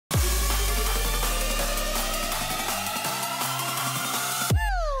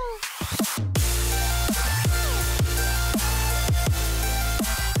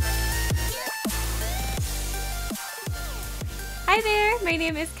my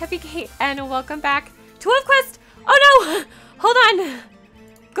name is Cupicate, and welcome back to WolfQuest! Oh no! Hold on!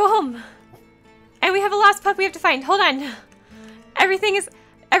 Go home. And we have a lost pup we have to find. Hold on. Everything is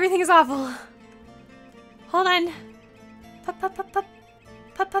awful. Hold on. Pup, pup, pup, pup.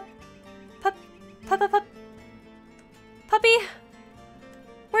 Pup, pup. Pup, pup, pup, pup. Puppy?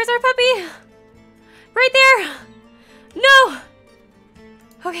 Where's our puppy? Right there! No!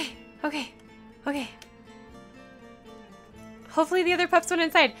 Okay, okay, okay. Hopefully the other pups went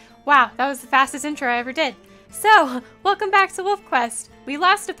inside. Wow, that was the fastest intro I ever did. So, welcome back to WolfQuest. We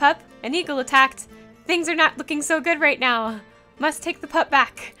lost a pup, an eagle attacked. Things are not looking so good right now. Must take the pup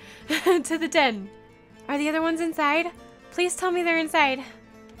back to the den. Are the other ones inside? Please tell me they're inside.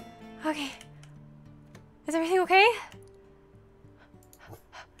 Okay. Is everything okay?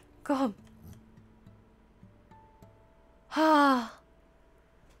 Go home. Ah.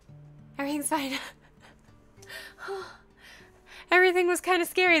 Everything's fine. Everything was kind of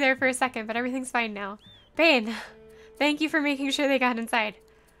scary there for a second, but everything's fine now. Bane, thank you for making sure they got inside.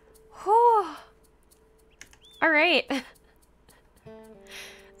 Whew. All right.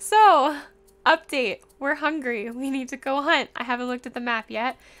 So, update. We're hungry. We need to go hunt. I haven't looked at the map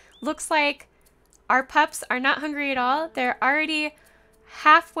yet. Looks like our pups are not hungry at all. They're already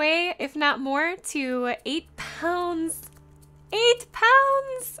halfway, if not more, to 8 pounds. 8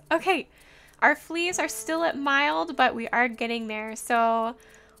 pounds! Okay. Our fleas are still at mild, but we are getting there. So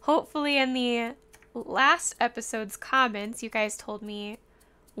hopefully in the last episode's comments, you guys told me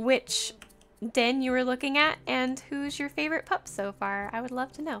which den you were looking at and who's your favorite pup so far. I would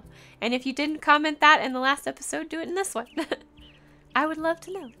love to know. And if you didn't comment that in the last episode, do it in this one. I would love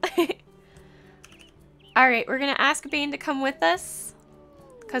to know. All right, we're going to ask Bane to come with us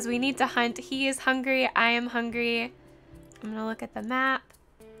because we need to hunt. He is hungry. I am hungry. I'm going to look at the map.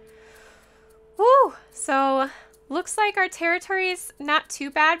 Woo! So, looks like our territory is not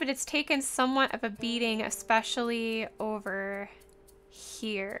too bad, but it's taken somewhat of a beating, especially over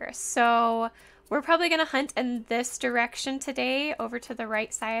here. So, we're probably going to hunt in this direction today, over to the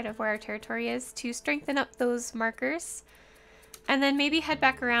right side of where our territory is, to strengthen up those markers. And then maybe head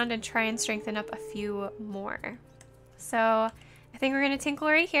back around and try and strengthen up a few more. So, I think we're going to tinkle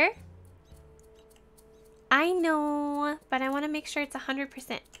right here. I know, but I want to make sure it's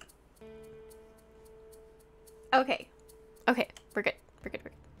 100%. Okay. Okay, we're good. We're good,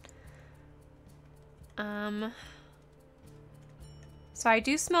 we're good. So I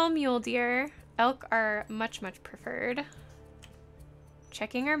do smell mule deer. Elk are much, much preferred.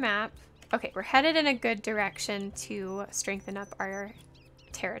 Checking our map. Okay, we're headed in a good direction to strengthen up our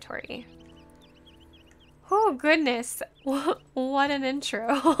territory. Oh, goodness. What an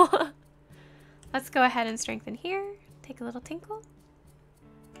intro. Let's go ahead and strengthen here. Take a little tinkle.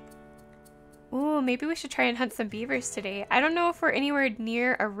 Ooh, maybe we should try and hunt some beavers today. I don't know if we're anywhere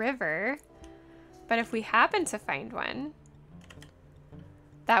near a river, but if we happen to find one,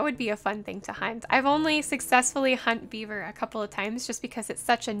 that would be a fun thing to hunt. I've only successfully hunt beaver a couple of times just because it's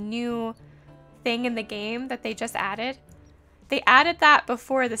such a new thing in the game that they just added. They added that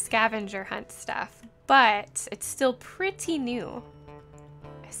before the scavenger hunt stuff, but it's still pretty new.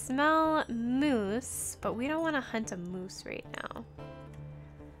 I smell moose, but we don't want to hunt a moose right now.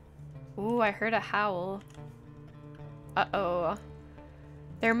 Ooh, I heard a howl. Uh-oh.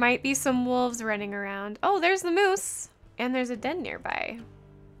 There might be some wolves running around. Oh, there's the moose. And there's a den nearby.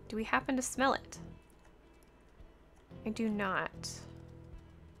 Do we happen to smell it? I do not.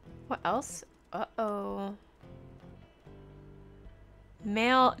 What else? Uh-oh.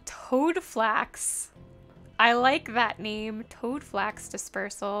 Male toadflax. I like that name. Toadflax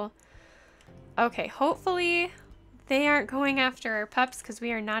dispersal. Okay, hopefully they aren't going after our pups because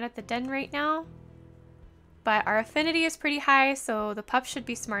we are not at the den right now. But our affinity is pretty high, so the pups should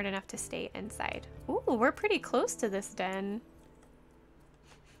be smart enough to stay inside. Ooh, we're pretty close to this den.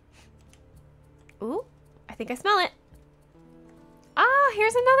 Ooh, I think I smell it. Ah,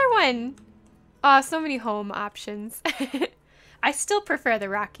 here's another one. Oh, so many home options. I still prefer the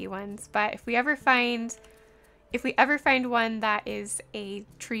rocky ones, but if we ever find one that is a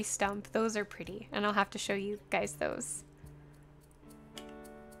tree stump, those are pretty, and I'll have to show you guys those.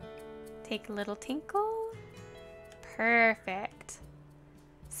 Take a little tinkle. Perfect.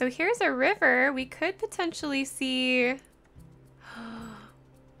 So here's a river. We could potentially see...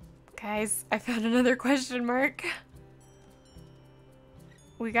 Guys, I found another question mark.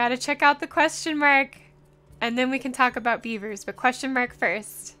 We gotta check out the question mark, and then we can talk about beavers, but question mark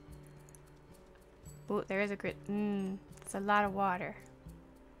first. Oh, there is a grid. It's a lot of water.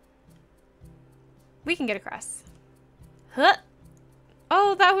 We can get across. Huh.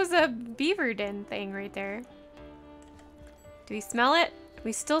 Oh, that was a beaver den thing right there. Do we smell it?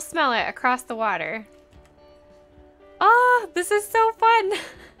 We still smell it across the water. Oh, this is so fun.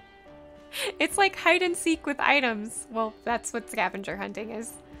 It's like hide and seek with items. Well, that's what scavenger hunting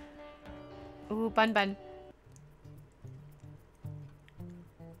is. Ooh, bun bun.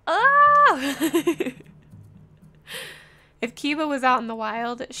 Oh! If Kiba was out in the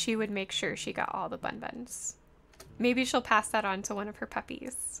wild, she would make sure she got all the bun buns. Maybe she'll pass that on to one of her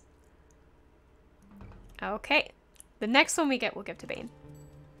puppies. Okay. The next one we get, we'll give to Bane.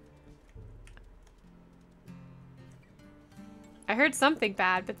 I heard something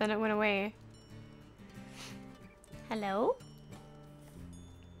bad, but then it went away. Hello?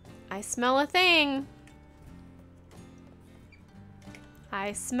 I smell a thing.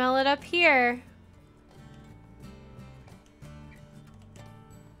 I smell it up here.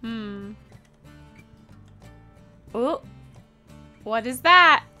 Oh, what is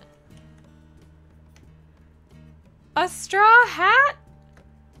that? A straw hat?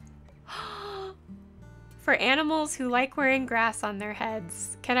 For animals who like wearing grass on their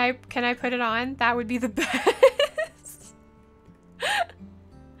heads. Can I put it on? That would be the best.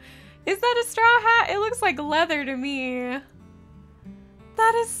 Is that a straw hat? It looks like leather to me.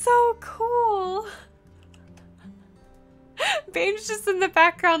 That is so cool. Babe's just in the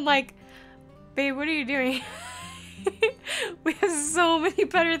background like, babe, what are you doing? We have so many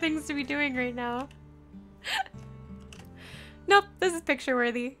better things to be doing right now. Nope, this is picture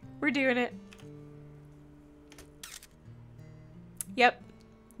worthy. We're doing it. Yep.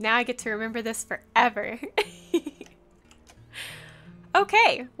 Now I get to remember this forever.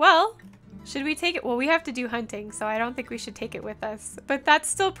 Okay, well, should we take it? Well, we have to do hunting, so I don't think we should take it with us. But that's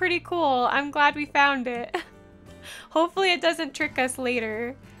still pretty cool. I'm glad we found it. Hopefully it doesn't trick us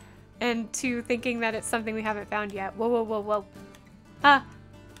later into thinking that it's something we haven't found yet. Whoa, whoa, whoa, whoa. Ah.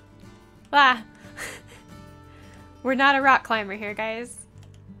 Ah. We're not a rock climber here, guys.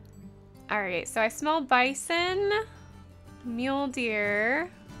 Alright, so I smell bison, mule deer.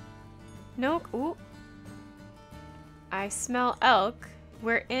 No, ooh. I smell elk.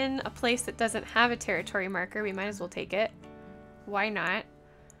 We're in a place that doesn't have a territory marker. We might as well take it. Why not?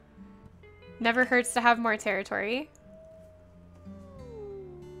 Never hurts to have more territory.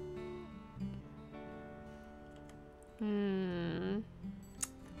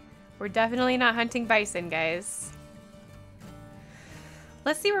 We're definitely not hunting bison, guys.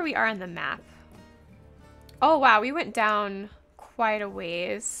 Let's see where we are on the map. Oh, wow. We went down quite a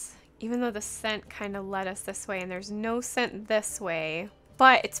ways, even though the scent kind of led us this way, and there's no scent this way.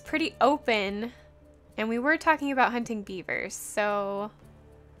 But it's pretty open, and we were talking about hunting beavers, so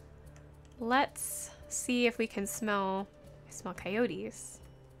let's see if we can smell... I smell coyotes.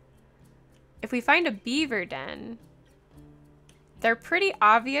 If we find a beaver den, they're pretty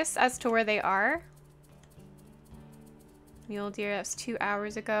obvious as to where they are. Mule deer, that was 2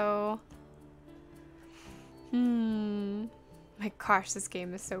 hours ago. My gosh, this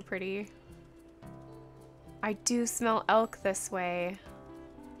game is so pretty. I do smell elk this way.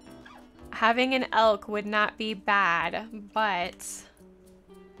 Having an elk would not be bad, but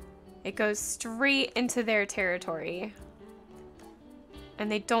it goes straight into their territory.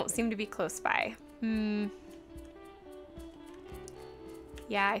 And they don't seem to be close by.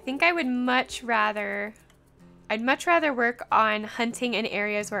 Yeah, I think I would much rather... I'd much rather work on hunting in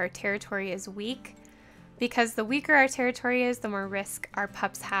areas where our territory is weak, because the weaker our territory is, the more risk our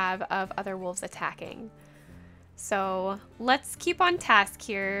pups have of other wolves attacking. So let's keep on task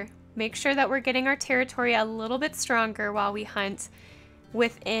here. Make sure that we're getting our territory a little bit stronger while we hunt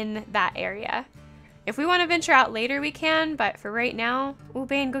within that area. If we want to venture out later, we can, but for right now... Ooh,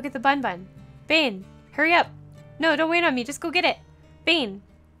 Bane, go get the bun bun. Bane, hurry up. No, don't wait on me. Just go get it. Bane.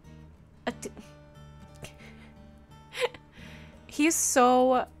 He's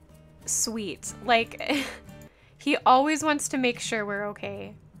so sweet. Like, he always wants to make sure we're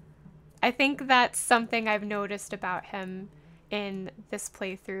okay. I think that's something I've noticed about him in this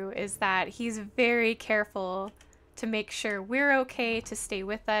playthrough, is that he's very careful to make sure we're okay, to stay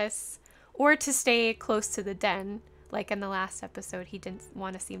with us, or to stay close to the den. Like in the last episode, he didn't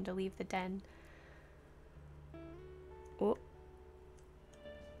want to seem to leave the den. Oh.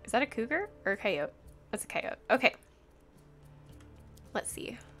 Is that a cougar or a coyote? That's a coyote. Okay. Let's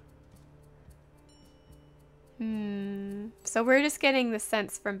see. So we're just getting the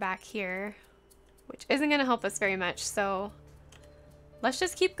sense from back here, which isn't going to help us very much. So let's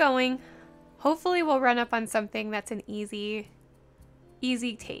just keep going. Hopefully we'll run up on something that's an easy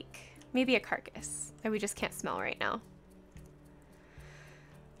take. Maybe a carcass that we just can't smell right now.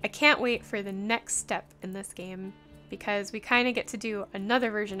 I can't wait for the next step in this game, because we kind of get to do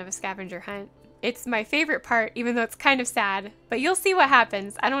another version of a scavenger hunt It's my favorite part, even though it's kind of sad. But you'll see what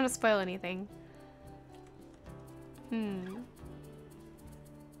happens. I don't want to spoil anything.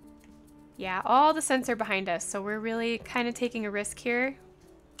 Yeah, all the scents are behind us, so we're really kind of taking a risk here.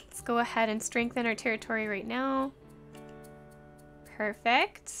 Let's go ahead and strengthen our territory right now.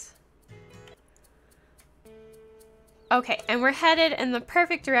 Perfect. Okay, and we're headed in the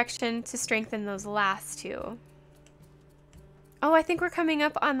perfect direction to strengthen those last two. Oh, I think we're coming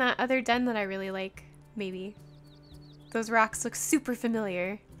up on that other den that I really like, maybe. Those rocks look super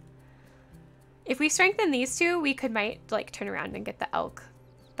familiar. If we strengthen these two, we might like turn around and get the elk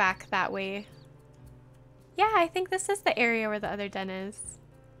back that way. Yeah, I think this is the area where the other den is.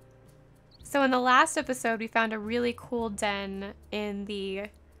 So in the last episode, we found a really cool den in the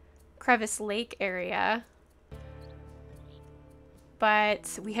Crevice Lake area.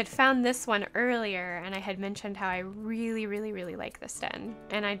 But we had found this one earlier, and I had mentioned how I really, really, really like this den.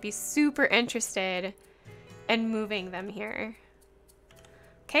 And I'd be super interested in moving them here.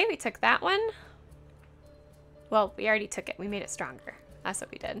 Okay, we took that one. Well, we already took it. We made it stronger. That's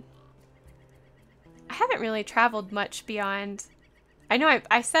what we did. I haven't really traveled much beyond... I know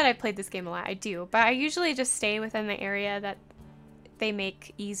I said I played this game a lot. I do. But I usually just stay within the area that they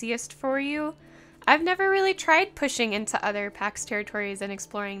make easiest for you. I've never really tried pushing into other PAX territories and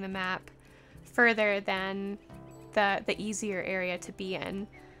exploring the map further than the easier area to be in.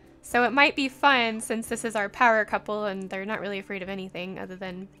 So it might be fun since this is our power couple and they're not really afraid of anything other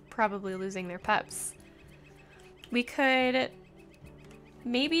than probably losing their pups. We could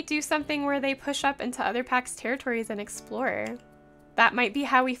maybe do something where they push up into other PAX territories and explore. That might be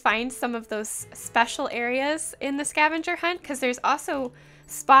how we find some of those special areas in the scavenger hunt, because there's also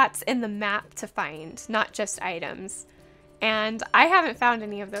spots in the map to find, not just items. And I haven't found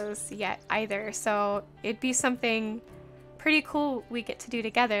any of those yet either, so it'd be something pretty cool we get to do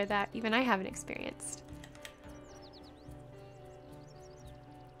together that even I haven't experienced.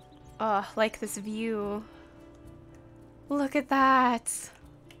 Oh, like this view. Look at that.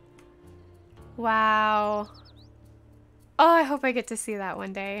 Wow. Oh, I hope I get to see that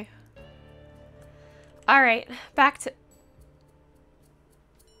one day. All right, back to...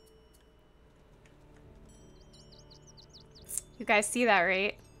 You guys see that,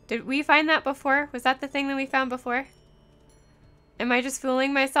 right? Did we find that before? Was that the thing that we found before? Am I just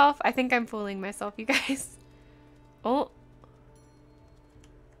fooling myself? I think I'm fooling myself, you guys. Oh.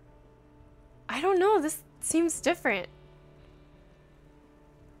 I don't know. This seems different.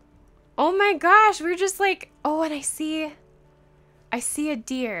 Oh my gosh. We're just like... Oh, and I see a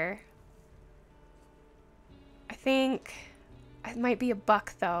deer. I think it might be a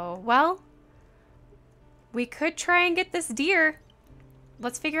buck, though. Well... We could try and get this deer.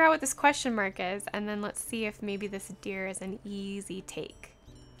 Let's figure out what this question mark is, and then let's see if maybe this deer is an easy take.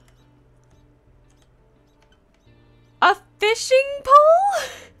 A fishing pole?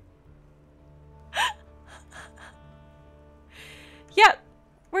 Yep,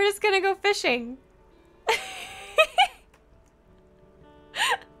 we're just gonna go fishing.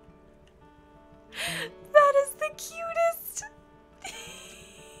 That is the cutest.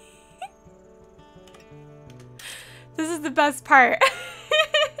 This is the best part.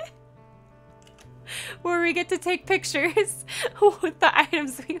 Where we get to take pictures with the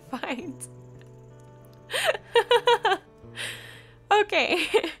items we find. Okay.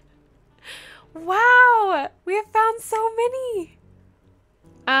 Wow, we have found so many.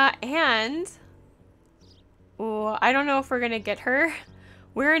 And ooh, I don't know if we're gonna get her.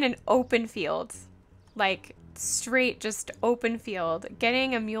 We're in an open field, like straight just open field.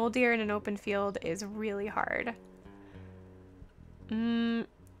 Getting a mule deer in an open field is really hard. Oh,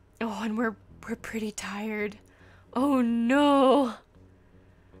 and we're pretty tired. Oh no.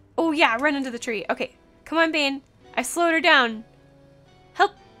 Oh yeah, run into the tree. Okay, come on, Bane. I slowed her down.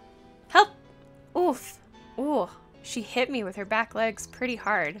 Help! Help! Oof. Ooh, she hit me with her back legs pretty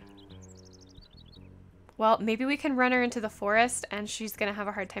hard. Well, maybe we can run her into the forest and she's gonna have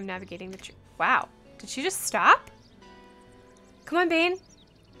a hard time navigating the tree. Wow, did she just stop? Come on, Bane.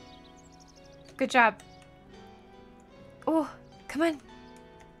 Good job. Oh. Come on.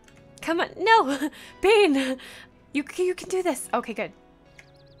 Come on. No! Bane! You can do this. Okay, good.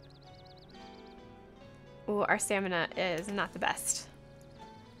 Ooh, our stamina is not the best.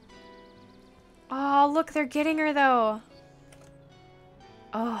 Oh, look, they're getting her, though.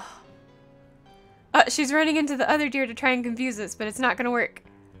 Oh. She's running into the other deer to try and confuse us, but it's not gonna work.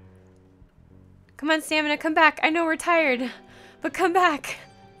 Come on, stamina, come back. I know we're tired, but come back.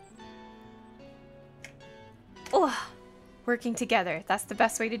 Oh. Working together. That's the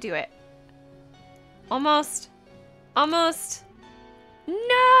best way to do it. Almost. Almost.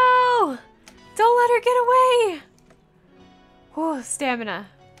 No! Don't let her get away! Oh, stamina.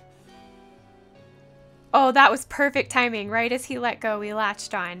 Oh, that was perfect timing. Right as he let go, we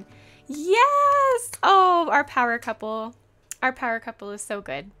latched on. Yes! Oh, our power couple. Our power couple is so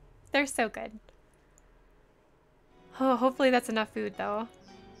good. They're so good. Oh, hopefully that's enough food, though.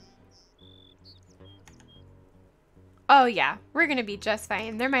 Oh, yeah. We're gonna be just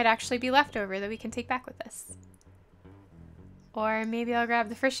fine. There might actually be leftover that we can take back with us. Or maybe I'll grab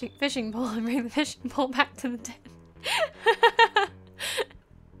the fishing pole and bring the fishing pole back to the den.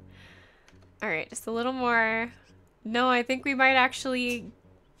 Alright, just a little more. No, I think we might actually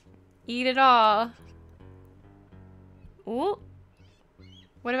eat it all. Ooh.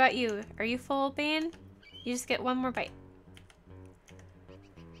 What about you? Are you full, Bane? You just get one more bite.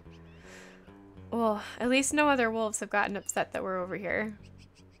 Oh, at least no other wolves have gotten upset that we're over here.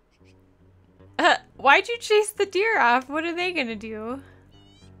 Why'd you chase the deer off? What are they gonna do?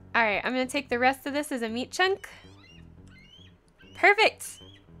 Alright, I'm gonna take the rest of this as a meat chunk. Perfect!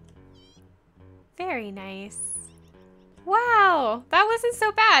 Very nice. Wow, that wasn't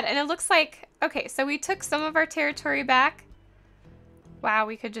so bad. And it looks like, okay, so we took some of our territory back. Wow,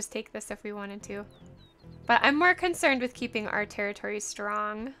 we could just take this if we wanted to. But I'm more concerned with keeping our territory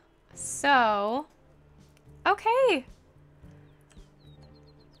strong. So, okay.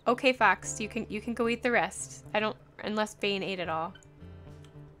 Okay, Fox, you can go eat the rest. I don't, unless Bane ate it all.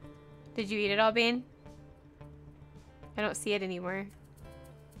 Did you eat it all, Bane? I don't see it anymore.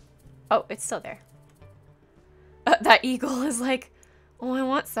 Oh, it's still there. That eagle is like, oh, I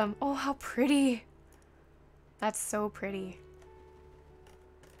want some. Oh, how pretty. That's so pretty.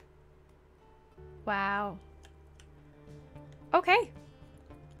 Wow. Okay.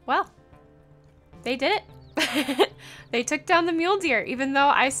 Well, they did it. They took down the mule deer, even though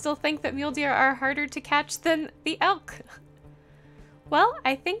I still think that mule deer are harder to catch than the elk. Well,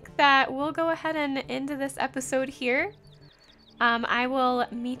 I think that we'll go ahead and end this episode here. I will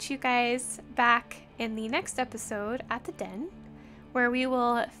meet you guys back in the next episode at the den, where we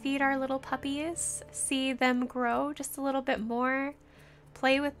will feed our little puppies, see them grow just a little bit more,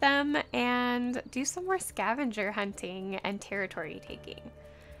 play with them, and do some more scavenger hunting and territory taking.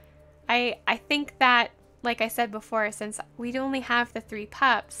 I think that, like I said before, since we only have the 3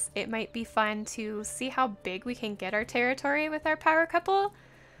 pups, it might be fun to see how big we can get our territory with our power couple.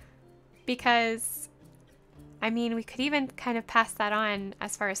 Because, I mean, we could even kind of pass that on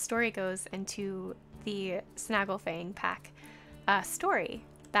as far as story goes into the Snagglefang pack story.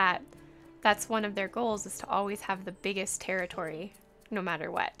 That's one of their goals, is to always have the biggest territory, no matter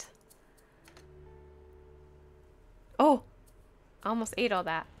what. Oh, I almost ate all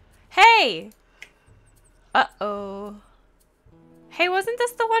that. Hey! Uh-oh. Hey, wasn't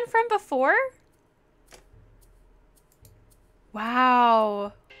this the one from before?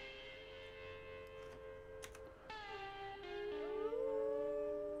 Wow.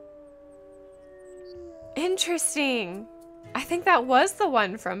 Interesting. I think that was the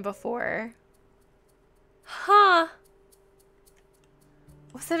one from before. Huh.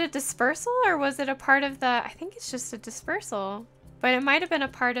 Was it a dispersal or was it a part of the... I think it's just a dispersal. But it might have been a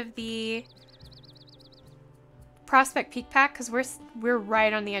part of the Prospect Peak pack because we're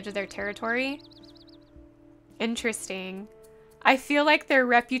right on the edge of their territory. Interesting. I feel like their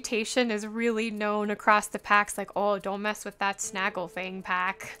reputation is really known across the packs, like, oh, don't mess with that Snagglefang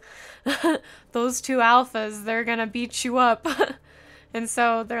pack. Those 2 alphas, they're gonna beat you up. And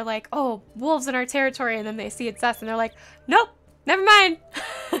so they're like, oh, wolves in our territory, and then they see it's us, and they're like, nope, never mind.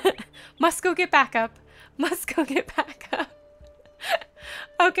 Must go get back up. Must go get back up.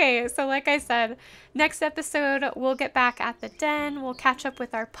 Okay, so like I said, next episode, we'll get back at the den. We'll catch up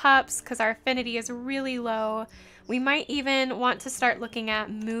with our pups because our affinity is really low. We might even want to start looking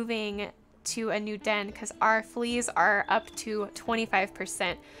at moving to a new den because our fleas are up to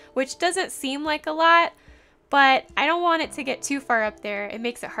 25%, which doesn't seem like a lot, but I don't want it to get too far up there. It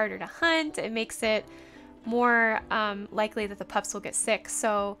makes it harder to hunt. It makes it more likely that the pups will get sick.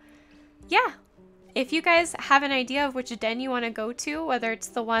 So yeah, if you guys have an idea of which den you want to go to, whether it's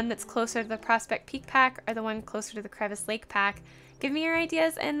the one that's closer to the Prospect Peak pack or the one closer to the Crevice Lake pack, give me your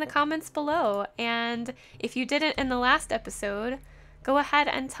ideas in the comments below. And if you didn't in the last episode, go ahead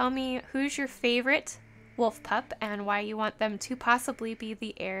and tell me who's your favorite wolf pup and why you want them to possibly be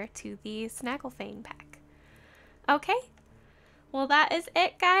the heir to the Snagglefang pack. Okay, well that is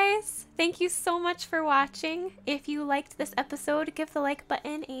it, guys. Thank you so much for watching. If you liked this episode, give the like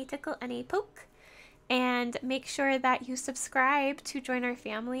button a tickle and a poke. And make sure that you subscribe to join our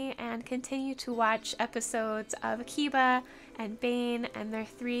family and continue to watch episodes of Kiba and Bane and their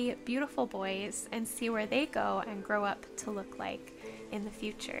 3 beautiful boys and see where they go and grow up to look like in the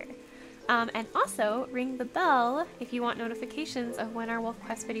future. And also ring the bell if you want notifications of when our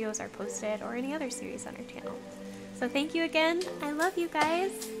WolfQuest videos are posted or any other series on our channel. So thank you again. I love you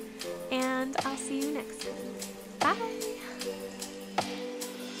guys, and I'll see you next time. Bye!